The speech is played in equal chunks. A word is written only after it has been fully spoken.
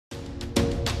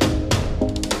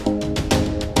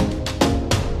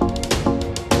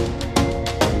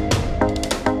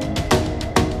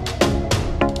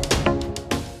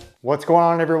What's going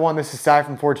on, everyone? This is Sai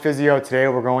from Forge Physio. Today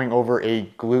we're going over a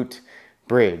glute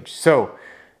bridge. So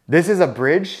this is a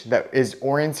bridge that is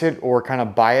oriented or kind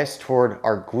of biased toward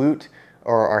our glute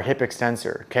or our hip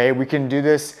extensor, okay? We can do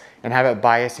this and have it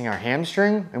biasing our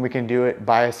hamstring, and we can do it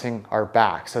biasing our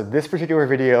back. So this particular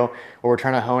video, what we're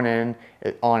trying to hone in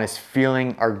on is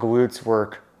feeling our glutes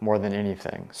work more than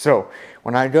anything. So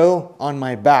when I go on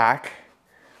my back,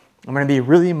 I'm gonna be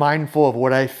really mindful of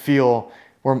what I feel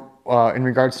in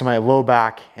regards to my low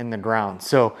back and the ground.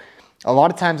 So a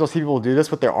lot of times I'll see people do this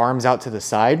with their arms out to the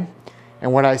side.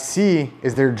 And what I see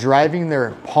is they're driving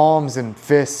their palms and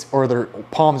fists, or their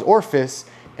palms or fists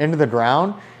into the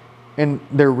ground, and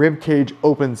their rib cage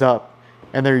opens up,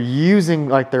 and they're using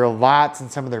like their lats and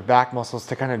some of their back muscles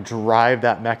to kind of drive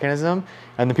that mechanism,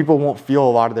 and the people won't feel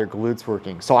a lot of their glutes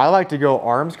working. So I like to go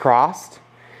arms crossed,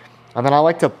 and then I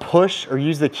like to push or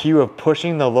use the cue of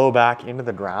pushing the low back into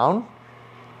the ground.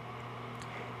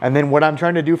 And then what I'm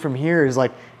trying to do from here is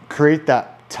like create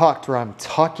that tucked, where I'm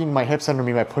tucking my hips under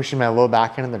me by pushing my low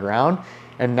back into the ground.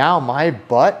 And now my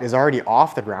butt is already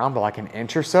off the ground by like an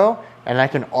inch or so, and I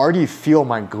can already feel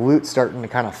my glutes starting to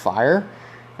kind of fire.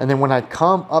 And then when I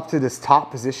come up to this top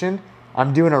position,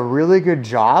 I'm doing a really good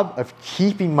job of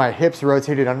keeping my hips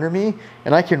rotated under me,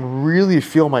 and I can really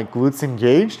feel my glutes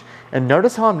engaged. And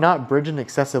notice how I'm not bridging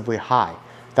excessively high.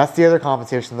 That's the other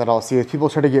compensation that I'll see, is people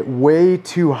try to get way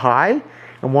too high,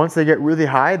 and once they get really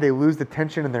high, they lose the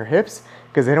tension in their hips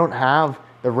because they don't have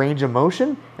the range of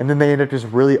motion, and then they end up just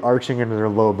really arching into their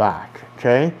low back,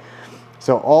 okay?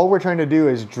 So all we're trying to do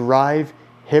is drive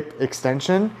hip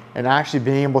extension and actually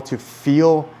being able to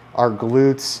feel our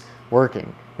glutes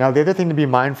working. Now, the other thing to be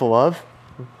mindful of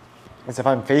is if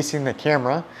I'm facing the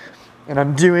camera and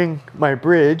I'm doing my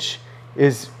bridge,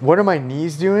 is what are my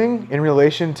knees doing in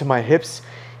relation to my hips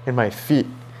and my feet?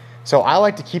 So I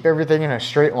like to keep everything in a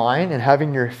straight line, and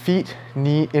having your feet and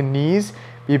knees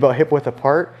be about hip width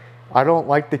apart. I don't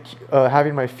like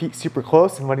having my feet super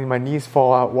close and letting my knees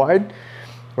fall out wide.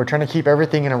 We're trying to keep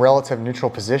everything in a relative neutral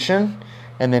position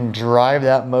and then drive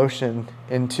that motion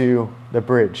into the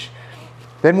bridge.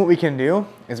 Then what we can do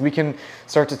is we can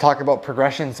start to talk about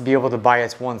progressions to be able to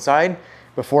bias one side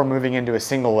before moving into a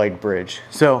single leg bridge.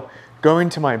 So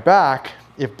going to my back,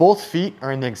 if both feet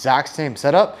are in the exact same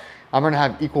setup, I'm gonna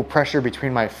have equal pressure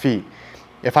between my feet.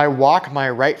 If I walk my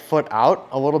right foot out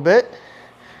a little bit,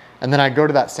 and then I go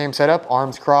to that same setup,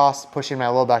 arms crossed, pushing my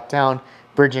low back down,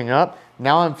 bridging up,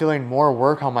 now I'm feeling more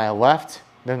work on my left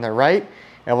than the right.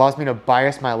 It allows me to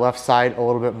bias my left side a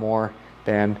little bit more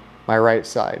than my right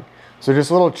side. So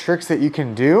just little tricks that you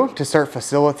can do to start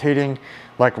facilitating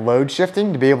like load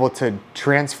shifting to be able to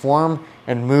transform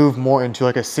and move more into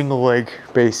like a single leg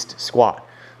based squat.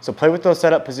 So play with those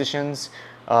setup positions.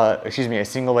 A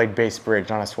single leg based bridge,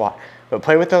 not a squat. But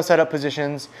play with those setup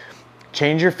positions,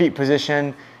 change your feet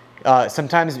position.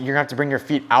 Sometimes you're gonna have to bring your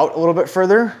feet out a little bit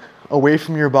further away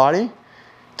from your body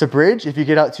to bridge. If you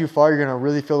get out too far, you're gonna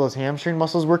really feel those hamstring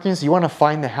muscles working. So you wanna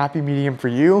find the happy medium for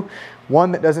you.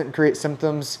 One that doesn't create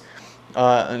symptoms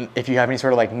if you have any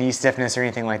sort of like knee stiffness or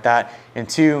anything like that. And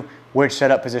two, which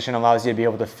setup position allows you to be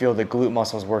able to feel the glute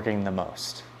muscles working the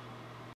most.